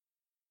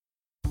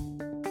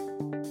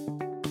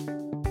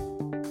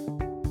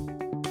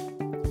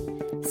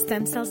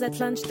Stem Cells at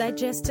Lunch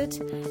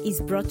Digested is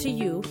brought to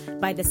you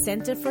by the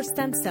Centre for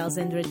Stem Cells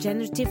and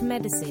Regenerative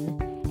Medicine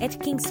at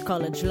King's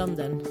College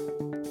London.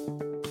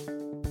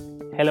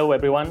 Hello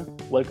everyone,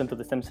 welcome to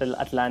the Stem Cell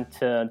at Lunch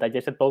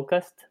Digested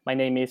podcast. My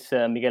name is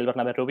Miguel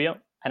Bernabé Rubio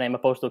and I'm a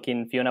postdoc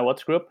in Fiona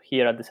Watts Group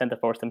here at the Centre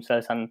for Stem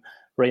Cells and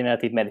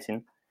Regenerative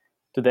Medicine.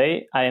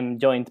 Today I am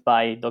joined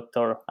by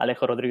Dr.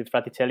 Alejo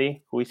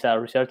Rodriguez-Fraticelli, who is a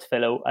research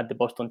fellow at the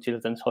Boston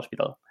Children's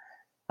Hospital.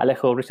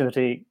 Alejo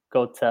recently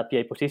got a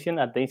PI position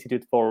at the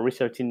Institute for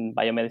Research in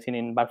Biomedicine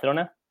in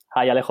Barcelona.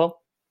 Hi, Alejo.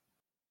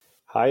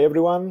 Hi,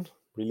 everyone.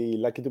 Really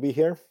lucky to be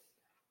here.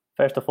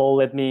 First of all,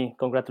 let me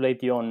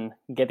congratulate you on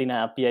getting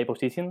a PI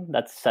position.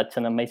 That's such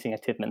an amazing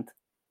achievement.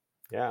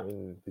 Yeah,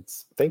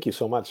 thank you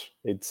so much.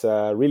 It's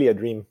really a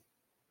dream.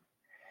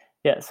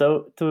 Yeah,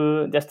 so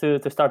to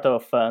start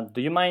off,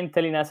 do you mind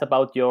telling us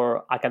about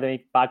your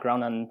academic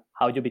background and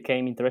how you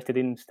became interested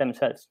in stem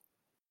cells?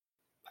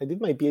 I did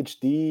my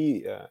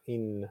PhD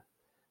in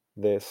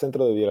the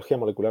Centro de Biología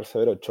Molecular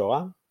Severo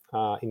Ochoa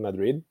in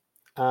Madrid.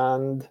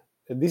 And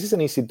this is an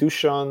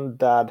institution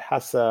that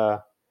has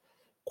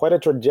quite a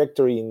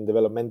trajectory in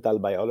developmental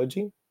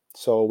biology.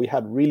 So we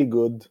had really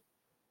good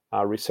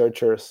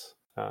researchers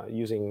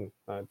using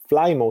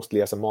fly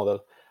mostly as a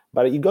model.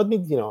 But it got me,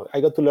 I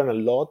got to learn a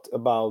lot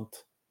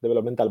about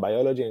developmental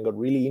biology and got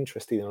really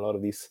interested in a lot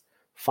of these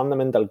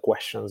fundamental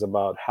questions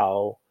about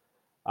how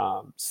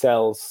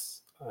cells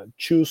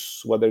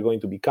choose what they're going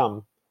to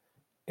become.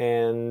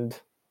 And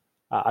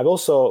I've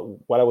also,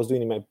 while I was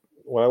in my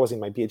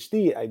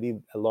PhD, I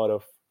did a lot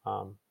of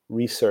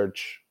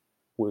research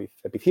with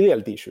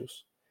epithelial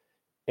tissues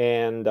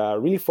and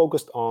really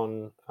focused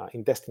on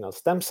intestinal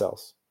stem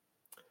cells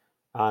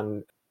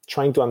and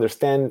trying to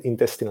understand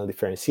intestinal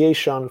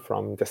differentiation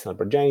from intestinal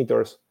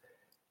progenitors.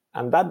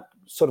 And that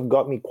sort of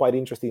got me quite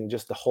interested in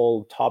just the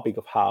whole topic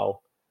of how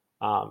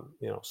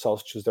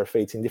cells choose their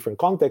fates in different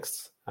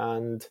contexts.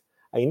 And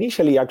I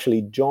initially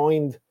actually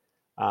joined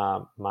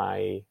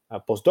my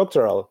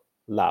postdoctoral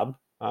lab,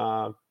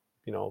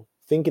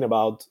 thinking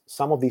about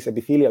some of these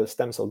epithelial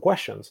stem cell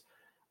questions.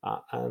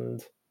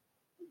 And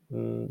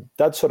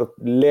that sort of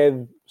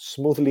led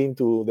smoothly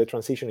into the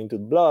transition into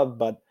blood,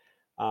 but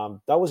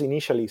that was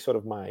initially sort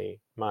of my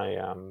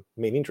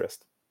main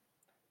interest.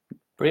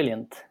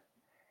 Brilliant.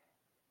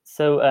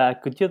 So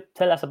could you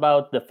tell us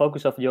about the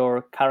focus of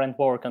your current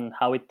work and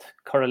how it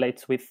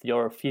correlates with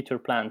your future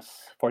plans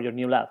for your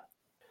new lab?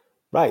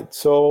 Right.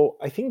 So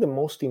I think the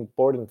most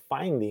important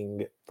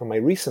finding from my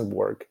recent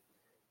work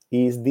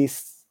is the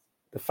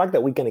fact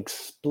that we can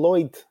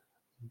exploit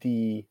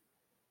the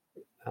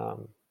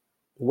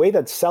way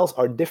that cells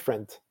are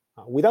different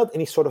without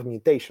any sort of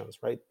mutations,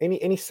 right?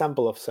 Any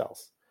sample of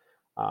cells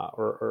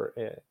or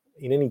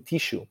in any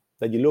tissue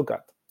that you look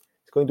at,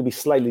 it's going to be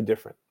slightly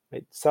different,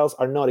 right? Cells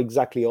are not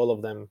exactly all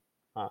of them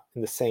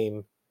in the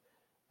same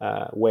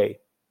way.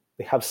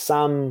 They have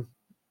some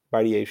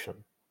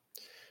variation.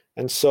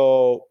 And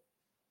so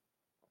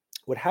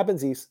what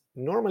happens is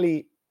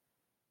normally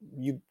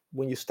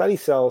when you study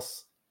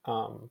cells,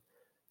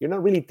 you're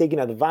not really taking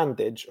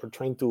advantage or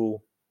trying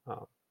to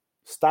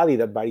study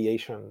that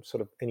variation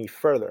sort of any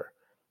further.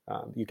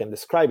 You can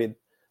describe it,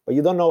 but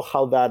you don't know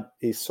how that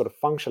is sort of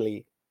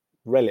functionally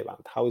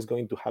relevant, how it's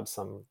going to have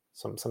some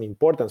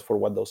importance for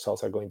what those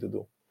cells are going to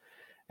do.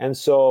 And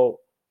so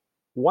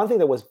one thing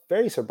that was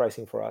very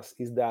surprising for us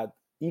is that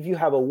if you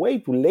have a way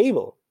to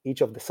label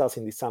each of the cells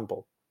in this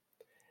sample,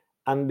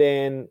 and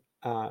then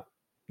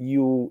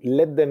you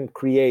let them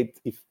create,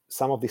 if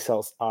some of the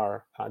cells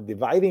are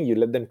dividing, you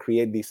let them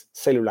create these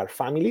cellular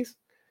families.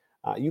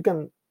 You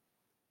can,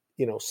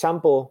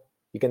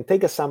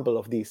 take a sample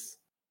of these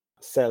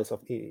cells of,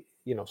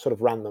 sort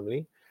of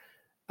randomly.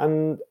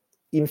 And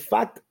in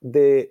fact,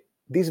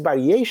 this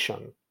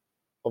variation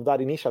of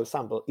that initial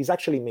sample is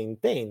actually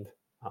maintained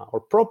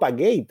or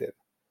propagated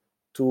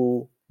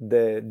to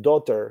the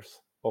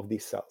daughters of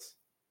these cells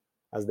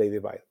as they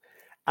divide.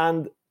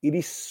 And it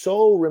is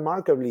so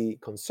remarkably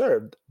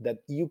conserved that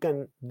you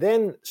can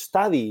then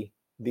study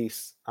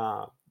these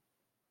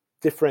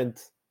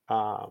different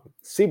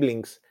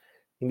siblings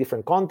in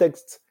different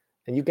contexts,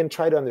 and you can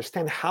try to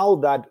understand how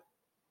that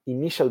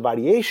initial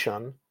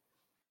variation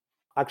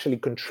actually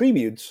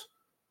contributes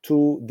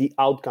to the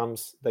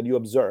outcomes that you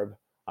observe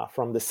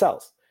from the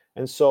cells.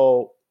 And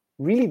so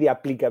really the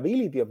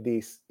applicability of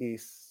this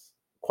is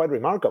quite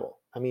remarkable.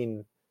 I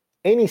mean,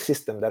 any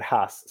system that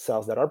has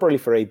cells that are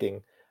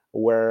proliferating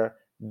where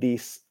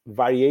this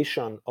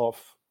variation of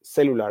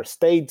cellular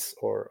states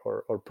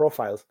or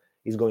profiles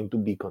is going to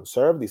be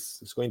conserved,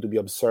 is going to be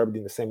observed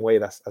in the same way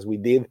as we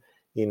did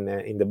in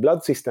the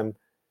blood system,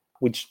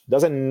 which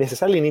doesn't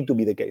necessarily need to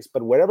be the case.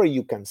 But wherever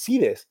you can see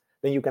this,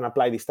 then you can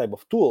apply this type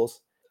of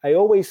tools. I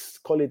always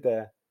call it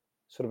a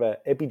sort of a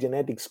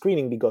epigenetic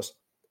screening, because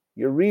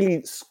you're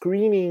really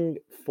screening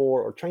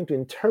for or trying to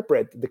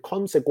interpret the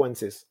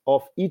consequences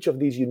of each of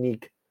these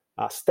unique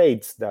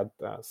states that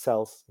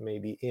cells may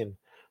be in.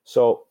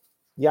 So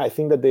yeah, I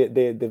think that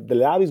the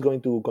lab is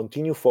going to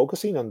continue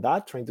focusing on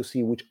that, trying to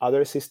see which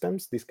other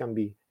systems this can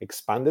be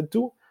expanded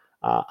to.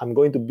 I'm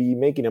going to be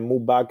making a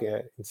move back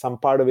in some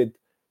part of it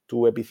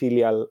to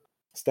epithelial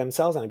stem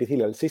cells and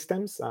epithelial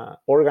systems.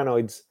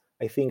 Organoids,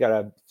 I think, are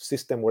a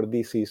system where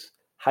this is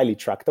highly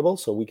tractable,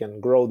 so we can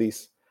grow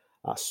these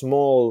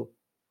small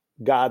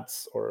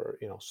guts or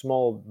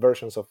small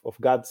versions of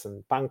guts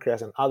and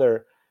pancreas and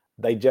other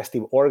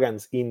digestive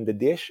organs in the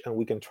dish, and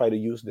we can try to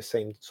use the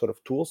same sort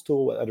of tools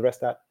to address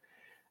that.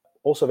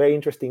 Also very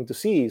interesting to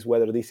see is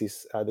whether this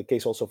is the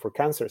case also for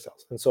cancer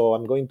cells. And so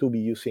I'm going to be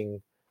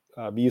using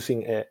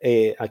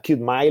a acute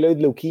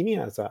myeloid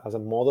leukemia as a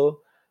model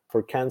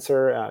for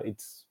cancer.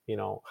 It's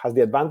has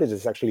the advantage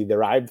it's actually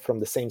derived from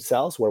the same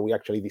cells where we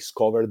actually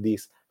discovered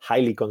this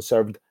highly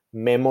conserved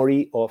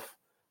memory of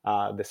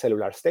the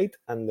cellular state,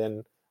 and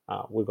then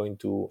we're going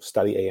to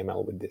study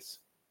AML with this.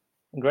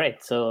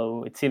 Great.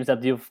 So it seems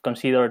that you've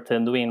considered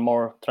doing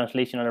more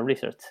translational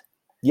research.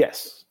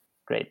 Yes.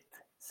 Great.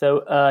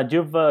 So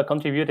you've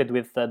contributed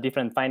with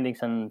different findings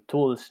and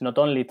tools, not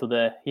only to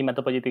the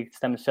hematopoietic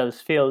stem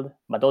cells field,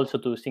 but also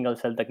to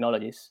single-cell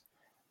technologies.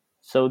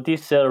 So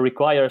this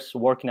requires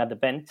working at the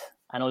bench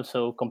and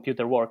also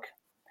computer work.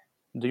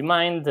 Do you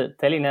mind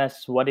telling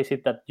us what is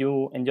it that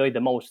you enjoy the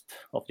most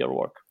of your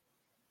work?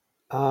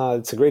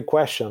 It's a great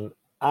question.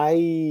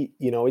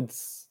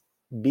 It's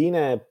being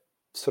a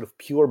sort of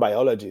pure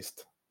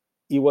biologist.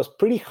 It was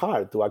pretty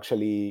hard to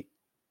actually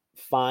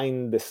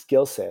find the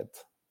skill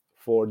set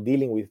for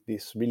dealing with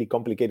these really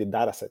complicated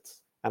data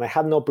sets. And I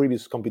had no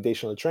previous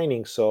computational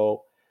training.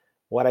 So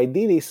what I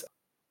did is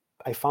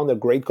I found a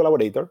great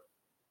collaborator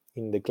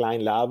in the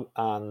Klein lab,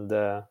 and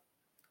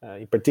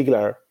in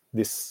particular,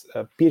 this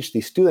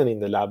PhD student in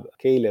the lab,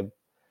 Caleb.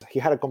 He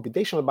had a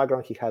computational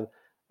background. He had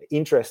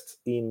interest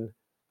in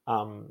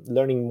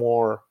learning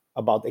more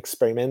about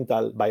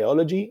experimental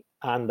biology,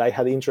 and I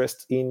had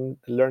interest in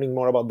learning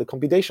more about the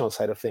computational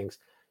side of things.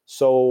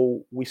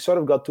 So we sort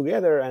of got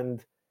together,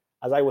 and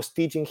as I was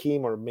teaching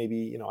him, or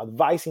maybe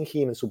advising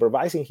him and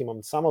supervising him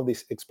on some of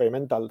these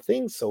experimental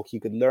things, so he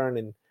could learn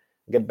and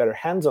get better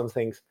hands on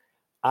things,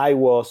 I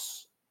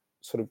was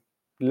sort of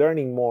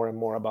learning more and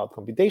more about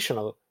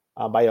computational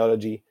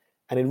biology,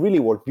 and it really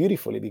worked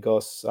beautifully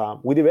because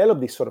we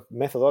developed these sort of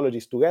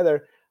methodologies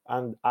together.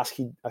 And as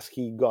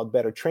he got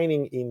better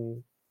training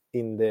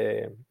in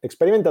the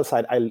experimental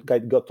side, I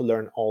got to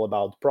learn all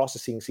about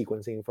processing,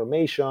 sequencing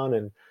information,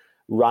 and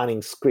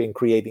running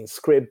creating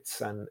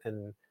scripts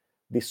and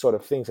these sort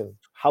of things, and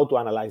how to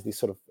analyze these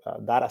sort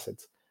of data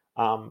sets.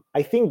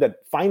 I think that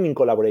finding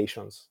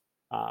collaborations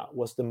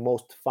was the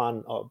most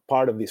fun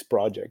part of this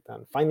project,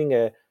 and finding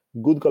a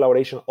good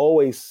collaboration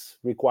always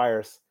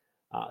requires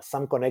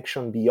some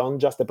connection beyond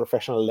just the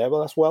professional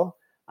level as well,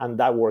 and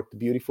that worked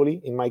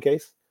beautifully in my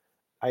case.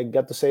 I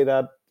got to say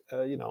that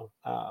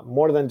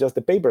more than just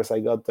the papers, I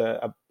got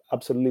a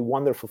absolutely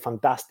wonderful,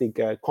 fantastic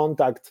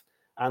contact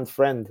and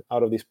friend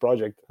out of this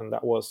project, and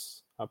that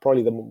was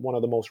probably one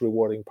of the most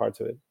rewarding parts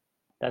of it.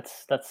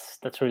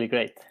 That's really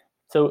great.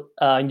 So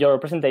in your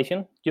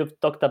presentation, you've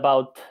talked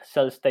about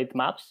cell state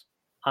maps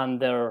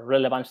and their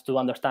relevance to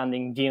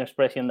understanding gene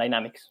expression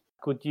dynamics.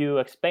 Could you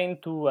explain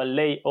to a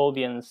lay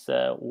audience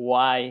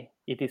why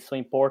it is so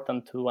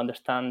important to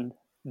understand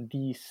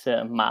these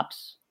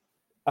maps?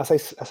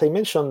 As I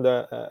mentioned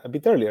a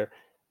bit earlier,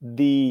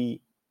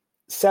 the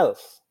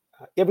cells,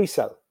 every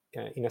cell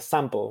in a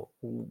sample,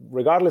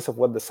 regardless of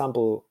what the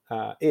sample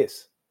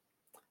is,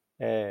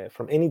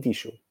 from any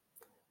tissue,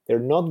 they're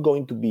not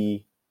going to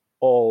be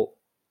all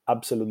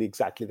absolutely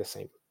exactly the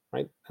same,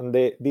 right? And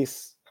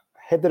this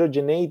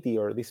heterogeneity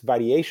or this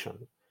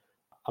variation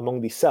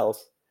among these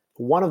cells,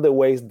 one of the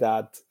ways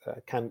that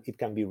it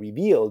can be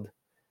revealed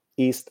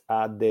is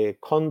the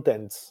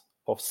contents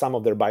of some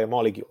of their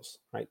biomolecules,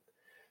 right?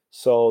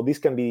 So this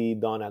can be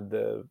done at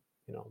the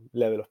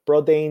level of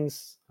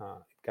proteins.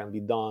 It can be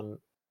done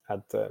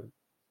at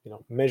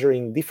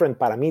measuring different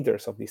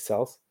parameters of these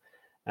cells.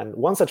 And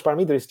one such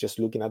parameter is just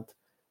looking at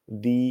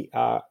the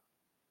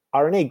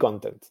RNA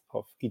content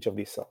of each of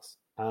these cells.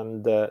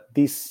 And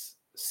these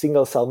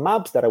single cell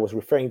maps that I was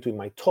referring to in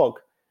my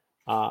talk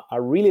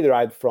are really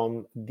derived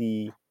from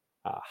the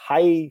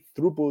high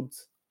throughput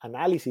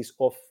analysis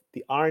of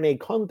the RNA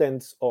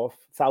contents of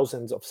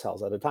thousands of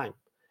cells at a time.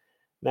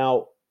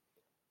 Now,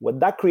 what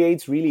that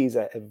creates really is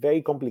a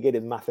very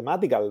complicated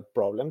mathematical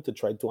problem to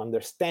try to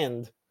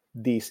understand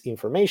this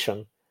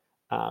information,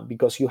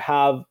 because you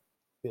have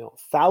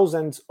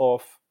thousands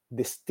of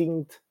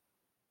distinct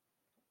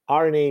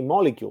RNA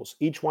molecules,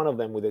 each one of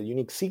them with a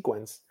unique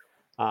sequence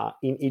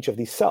in each of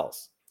these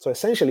cells. So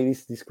essentially,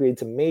 this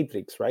creates a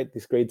matrix, right?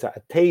 This creates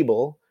a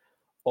table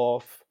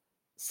of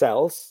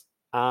cells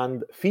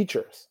and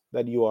features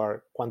that you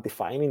are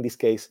quantifying, in this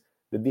case,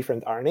 the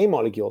different RNA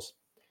molecules.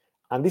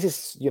 And this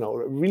is,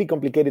 really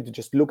complicated to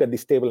just look at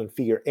this table and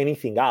figure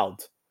anything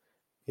out,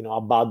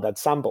 about that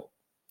sample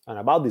and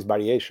about this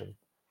variation.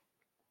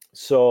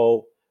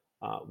 So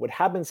what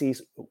happens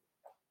is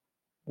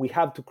we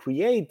have to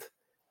create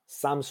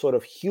some sort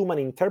of human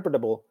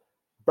interpretable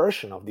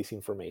version of this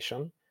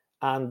information.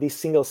 And these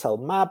single cell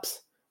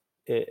maps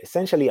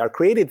essentially are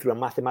created through a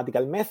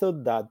mathematical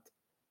method that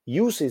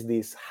uses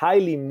this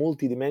highly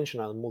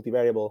multidimensional,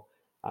 multivariable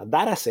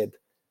data set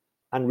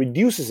and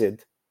reduces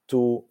it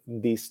to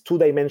this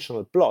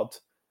two-dimensional plot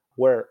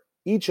where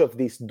each of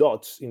these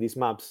dots in these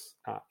maps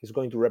is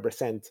going to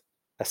represent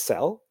a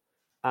cell,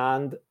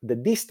 and the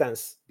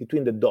distance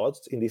between the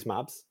dots in these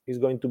maps is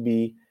going to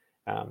be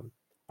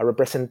a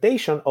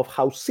representation of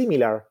how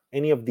similar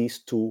any of these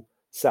two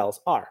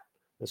cells are.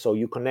 And so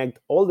you connect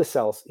all the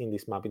cells in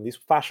this map in this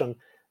fashion,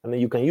 and then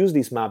you can use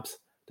these maps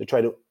to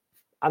try to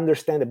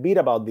understand a bit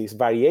about this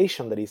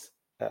variation that is,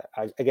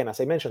 again, as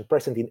I mentioned,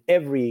 present in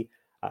every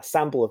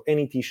sample of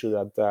any tissue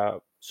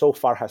that so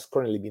far has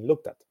currently been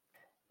looked at.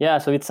 Yeah,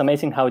 so it's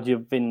amazing how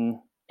you've been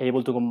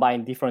able to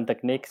combine different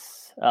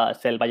techniques,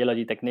 cell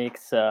biology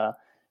techniques,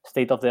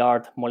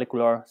 state-of-the-art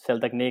molecular cell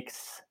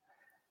techniques.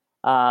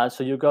 So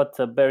you got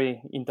a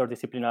very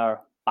interdisciplinary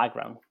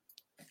background.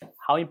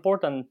 How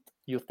important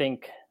you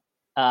think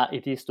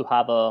it is to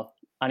have an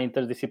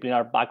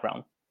interdisciplinary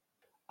background?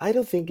 I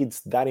don't think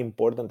it's that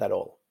important at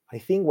all. I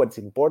think what's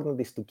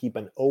important is to keep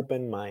an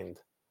open mind.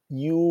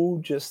 You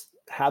just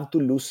have to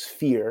lose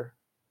fear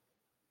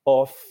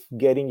of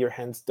getting your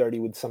hands dirty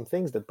with some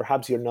things that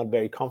perhaps you're not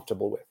very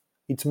comfortable with.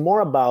 It's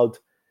more about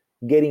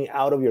getting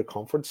out of your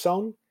comfort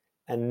zone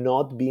and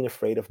not being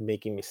afraid of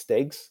making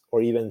mistakes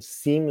or even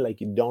seem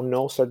like you don't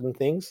know certain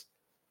things,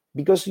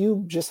 because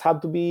you just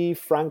have to be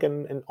frank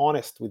and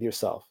honest with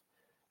yourself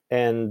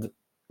and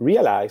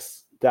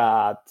realize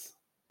that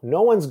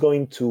no one's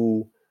going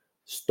to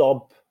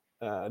stop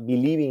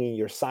believing in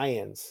your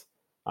science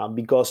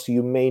because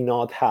you may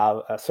not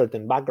have a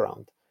certain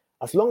background.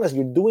 As long as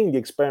you're doing the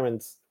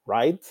experiments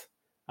right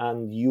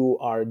and you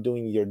are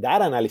doing your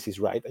data analysis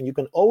right, and you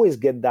can always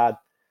get that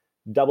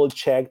double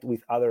checked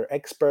with other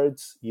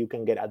experts, you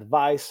can get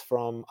advice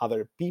from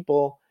other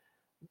people.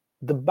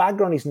 The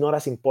background is not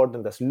as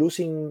important as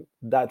losing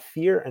that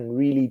fear and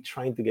really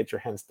trying to get your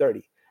hands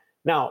dirty.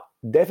 Now,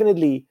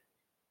 definitely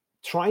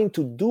trying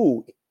to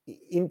do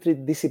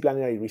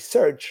interdisciplinary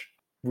research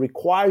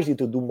requires you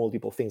to do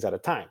multiple things at a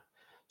time.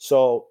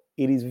 So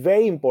it is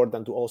very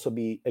important to also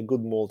be a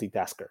good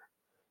multitasker.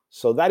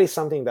 So that is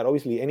something that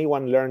obviously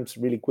anyone learns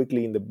really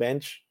quickly in the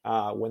bench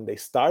when they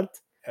start,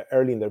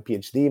 early in their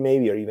PhD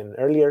maybe, or even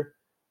earlier.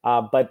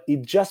 But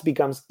it just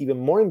becomes even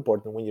more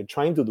important when you're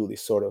trying to do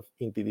this sort of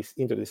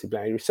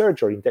interdisciplinary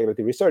research or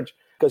integrative research,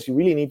 because you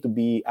really need to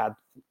be at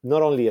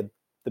not only at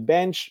the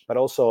bench, but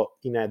also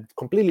in a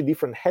completely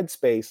different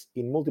headspace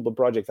in multiple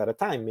projects at a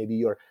time. Maybe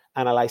you're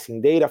analyzing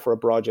data for a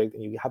project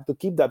and you have to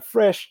keep that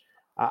fresh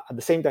at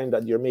the same time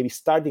that you're maybe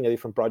starting a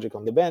different project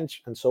on the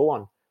bench and so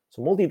on.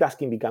 So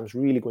multitasking becomes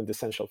really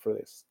quintessential for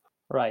this.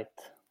 Right.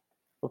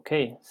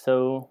 Okay.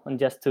 So, and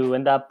just to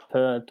end up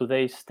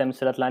today's Stem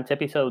Cell at Lunch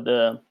episode,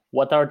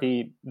 what are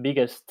the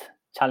biggest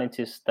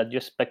challenges that you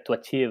expect to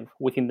achieve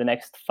within the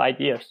next 5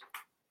 years?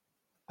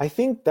 I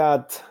think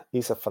that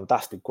is a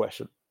fantastic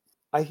question.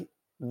 I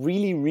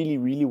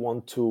really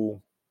want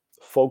to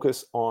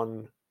focus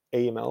on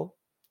AML.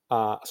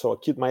 So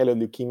acute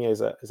myeloid leukemia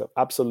is an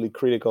absolutely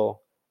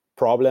critical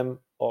problem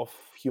of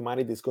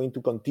humanity. It's going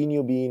to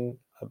continue being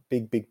a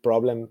big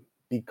problem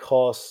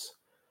because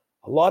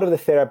a lot of the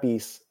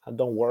therapies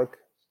don't work.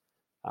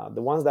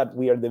 The ones that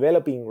we are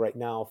developing right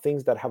now,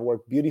 things that have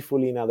worked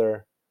beautifully in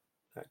other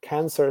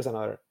cancers and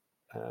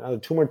other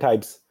tumor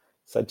types,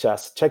 such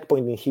as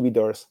checkpoint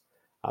inhibitors,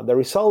 the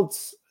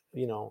results,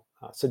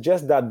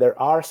 suggest that there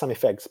are some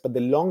effects, but the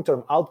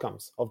long-term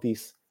outcomes of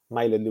these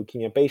myeloid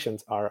leukemia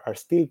patients are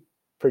still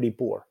pretty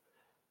poor.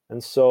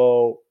 And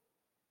so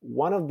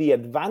one of the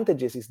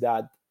advantages is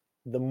that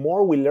the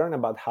more we learn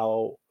about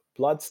how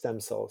blood stem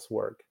cells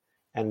work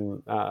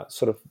and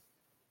sort of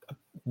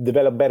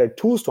develop better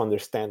tools to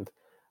understand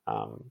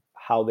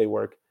how they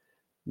work,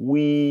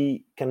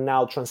 we can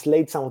now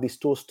translate some of these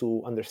tools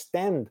to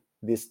understand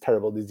this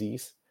terrible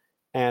disease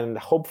and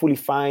hopefully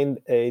find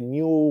a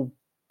new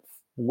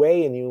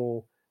way, a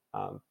new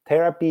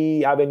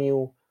therapy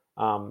avenue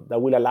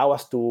that will allow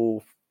us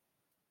to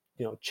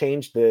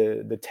change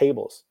the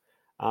tables,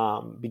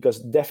 because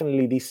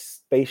definitely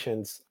these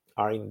patients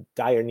are in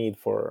dire need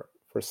for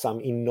some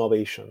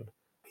innovation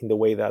in the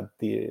way that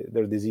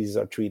their diseases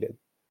are treated.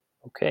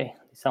 Okay,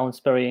 it sounds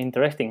very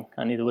interesting,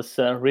 and it was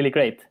really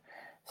great.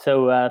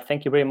 So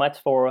thank you very much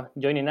for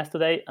joining us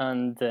today,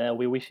 and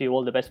we wish you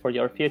all the best for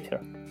your future.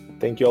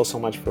 Thank you all so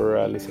much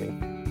for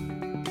listening.